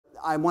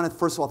I want to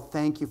first of all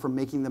thank you for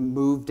making the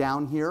move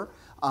down here,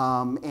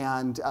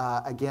 and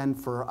again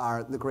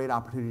for the great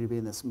opportunity to be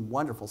in this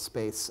wonderful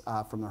space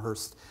from the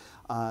Hearst.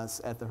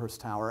 At the Hearst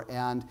Tower,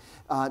 and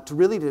to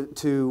really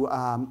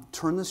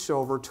turn this show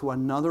over to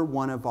another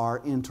one of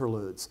our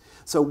interludes.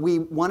 So we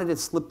wanted to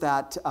slip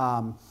that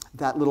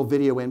that little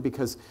video in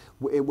because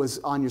it was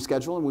on your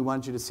schedule and we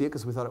wanted you to see it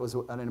because we thought it was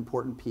an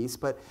important piece.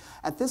 But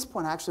at this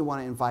point, I actually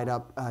want to invite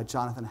up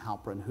Jonathan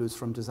Halperin, who's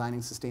from Designing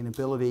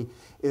Sustainability,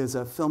 is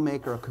a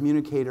filmmaker, a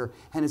communicator,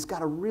 and has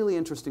got a really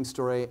interesting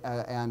story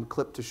and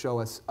clip to show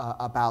us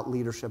about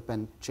leadership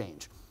and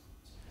change.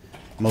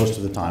 Most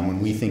of the time when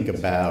we think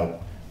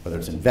about whether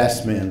it's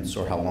investments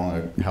or how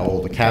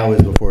old a cow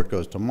is before it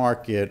goes to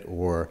market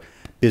or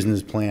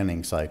business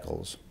planning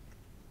cycles.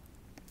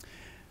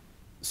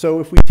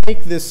 So if we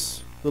take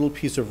this little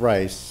piece of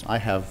rice, I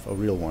have a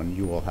real one,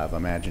 you all have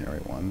imaginary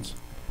ones,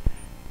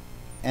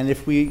 and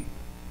if we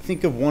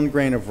think of 1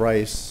 grain of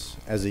rice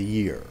as a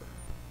year,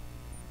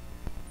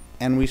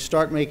 and we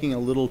start making a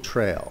little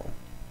trail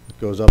that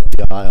goes up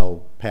the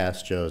aisle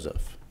past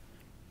Joseph,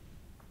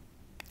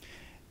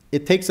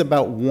 it takes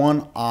about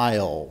 1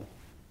 aisle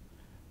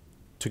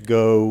to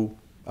go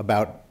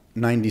about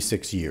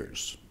 96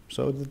 years,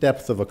 so the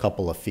depth of a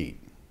couple of feet.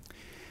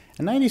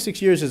 And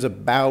 96 years is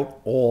about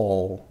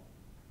all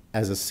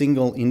as a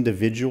single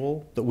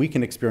individual that we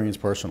can experience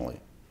personally,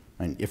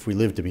 and if we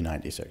live to be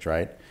 96,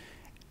 right?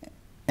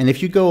 And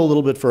if you go a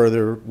little bit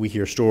further, we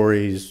hear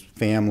stories,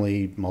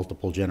 family,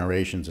 multiple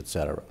generations,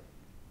 etc.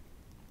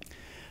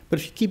 But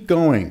if you keep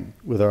going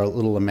with our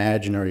little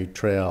imaginary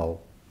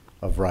trail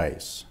of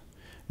rice,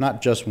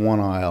 not just 1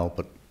 aisle,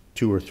 but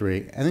 2 or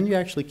 3, and then you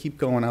actually keep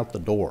going out the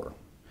door.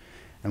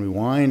 And we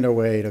wind our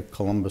way to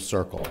Columbus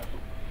Circle.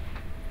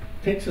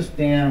 Takes us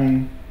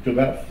down to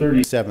about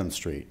 37th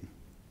Street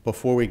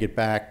before we get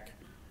back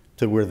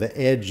to where the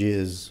edge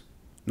is,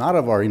 not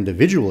of our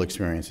individual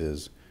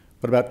experiences,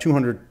 but about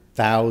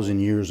 200,000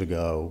 years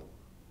ago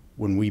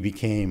when we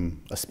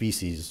became a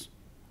species,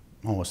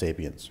 Homo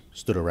sapiens,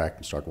 stood erect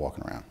and started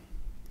walking around.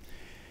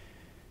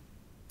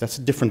 That's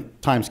a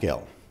different time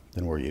scale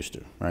than we're used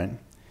to, right?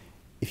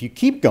 If you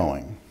keep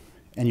going,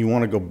 and you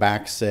want to go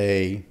back,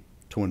 say,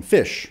 to when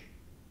fish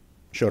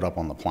showed up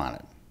on the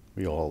planet.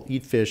 We all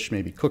eat fish,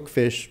 maybe cook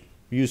fish,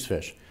 use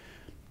fish.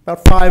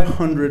 About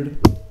 500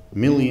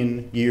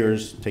 million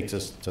years takes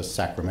us to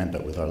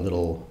Sacramento with our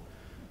little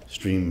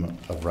stream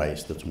of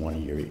rice that's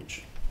 1 year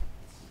each.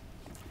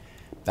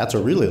 That's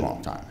a really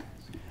long time.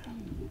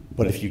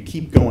 But if you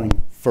keep going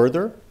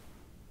further,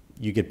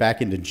 you get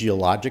back into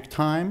geologic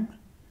time,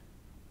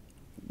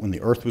 when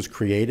the Earth was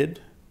created,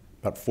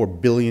 about 4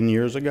 billion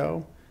years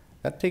ago.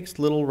 That takes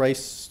little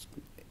rice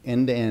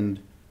end to end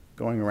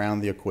going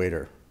around the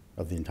equator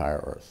of the entire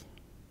Earth.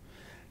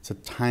 It's a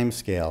time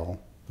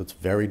scale that's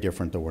very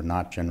different that we're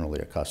not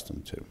generally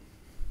accustomed to.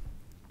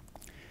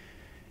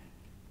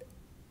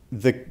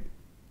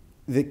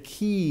 The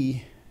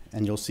key,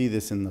 and you'll see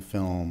this in the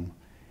film,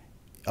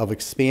 of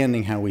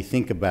expanding how we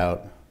think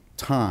about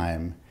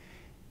time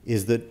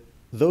is that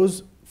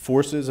those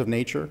forces of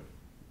nature,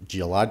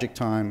 geologic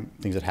time,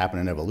 things that happen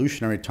in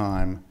evolutionary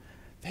time,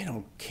 they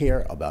don't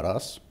care about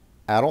us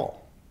at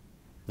all.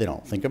 They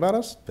don't think about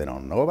us, they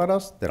don't know about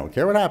us, they don't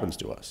care what happens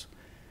to us.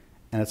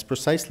 And it's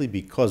precisely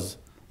because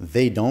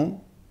they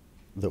don't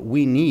that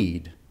we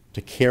need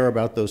to care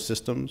about those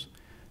systems,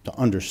 to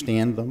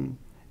understand them,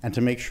 and to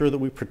make sure that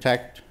we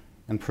protect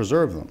and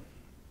preserve them.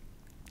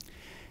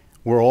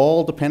 We're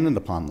all dependent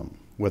upon them,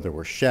 whether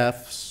we're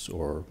chefs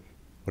or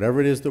whatever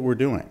it is that we're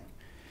doing.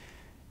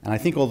 And I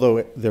think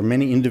although there are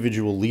many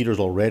individual leaders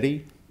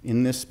already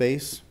in this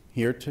space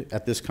here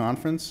at this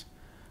conference,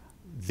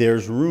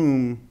 there's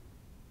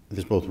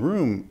both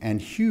room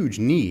and huge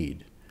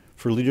need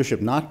for leadership,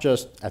 not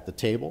just at the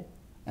table,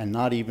 and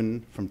not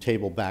even from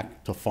table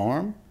back to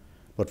farm,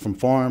 but from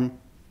farm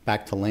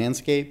back to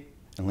landscape,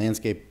 and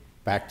landscape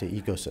back to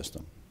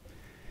ecosystem.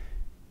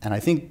 And I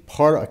think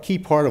a key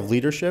part of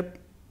leadership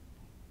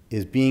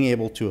is being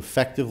able to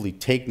effectively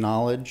take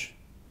knowledge,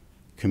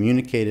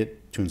 communicate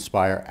it to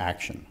inspire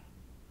action.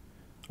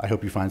 I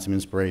hope you find some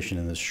inspiration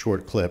in this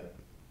short clip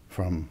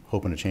from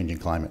Hope in a Changing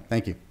Climate.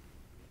 Thank you.